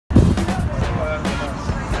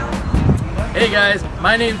Hey guys,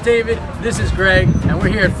 my name's David, this is Greg, and we're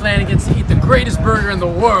here at Flanigan's to eat the greatest burger in the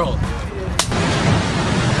world.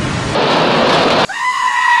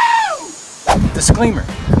 Disclaimer,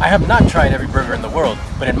 I have not tried every burger in the world,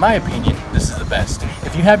 but in my opinion, this is the best.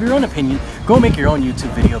 If you have your own opinion, go make your own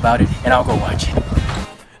YouTube video about it, and I'll go watch it.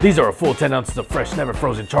 These are a full 10 ounces of fresh, never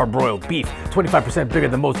frozen charbroiled beef, 25% bigger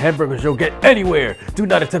than most hamburgers you'll get anywhere. Do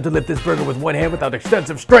not attempt to lift this burger with one hand without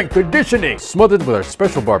extensive strength conditioning. Smothered with our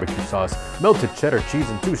special barbecue sauce, melted cheddar cheese,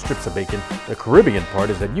 and 2 strips of bacon. The Caribbean part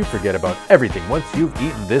is that you forget about everything once you've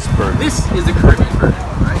eaten this burger. This is the Caribbean burger,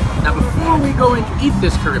 right? Now before we go and eat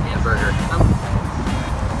this Caribbean burger,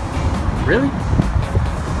 really?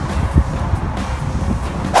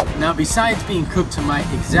 Now, besides being cooked to my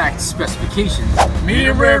exact specifications,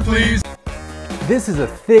 medium rare, please. This is a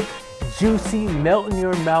thick, juicy,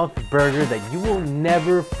 melt-in-your-mouth burger that you will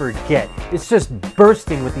never forget. It's just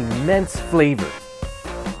bursting with immense flavor.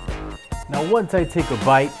 Now, once I take a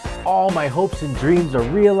bite, all my hopes and dreams are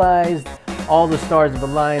realized. All the stars have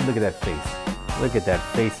aligned. Look at that face. Look at that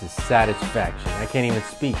face's satisfaction. I can't even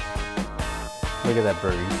speak. Look at that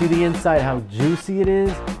burger. You see the inside, how juicy it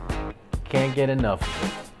is? Can't get enough of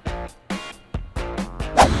it.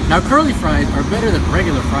 Now curly fries are better than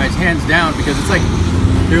regular fries, hands down, because it's like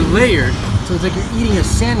they're layered, so it's like you're eating a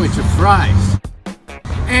sandwich of fries.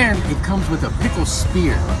 And it comes with a pickle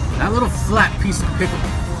spear. That little flat piece of pickle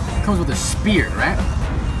comes with a spear, right?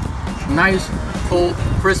 Nice, cold,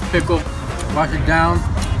 crisp pickle. Wash it down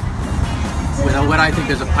with what I think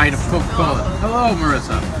is a pint of Coca-Cola. Hello,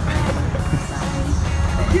 Marissa.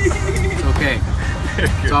 It's okay.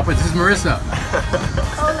 So this is Marissa.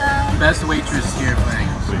 Hola. Best waitress here at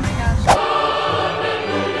Flanigan.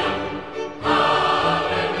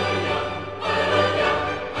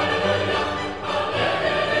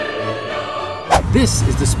 This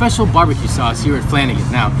is the special barbecue sauce here at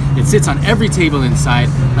Flanigan. Now, it sits on every table inside,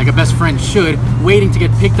 like a best friend should, waiting to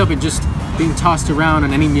get picked up and just being tossed around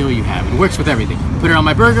on any meal you have. It works with everything. Put it on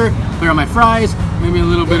my burger, put it on my fries, maybe a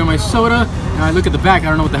little bit of my soda. Now I look at the back, I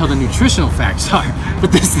don't know what the hell the nutritional facts are,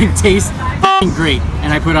 but this thing tastes great,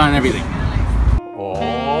 and I put it on everything.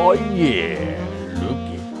 Oh yeah,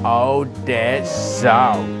 look at all that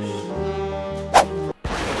sauce.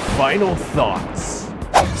 Final thoughts.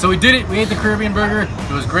 So we did it, we ate the Caribbean burger.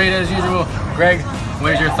 It was great as usual. Greg,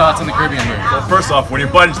 what are your thoughts on the Caribbean burger? Well, first off, when you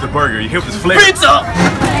bite into the burger, you hit this flavor. Pizza!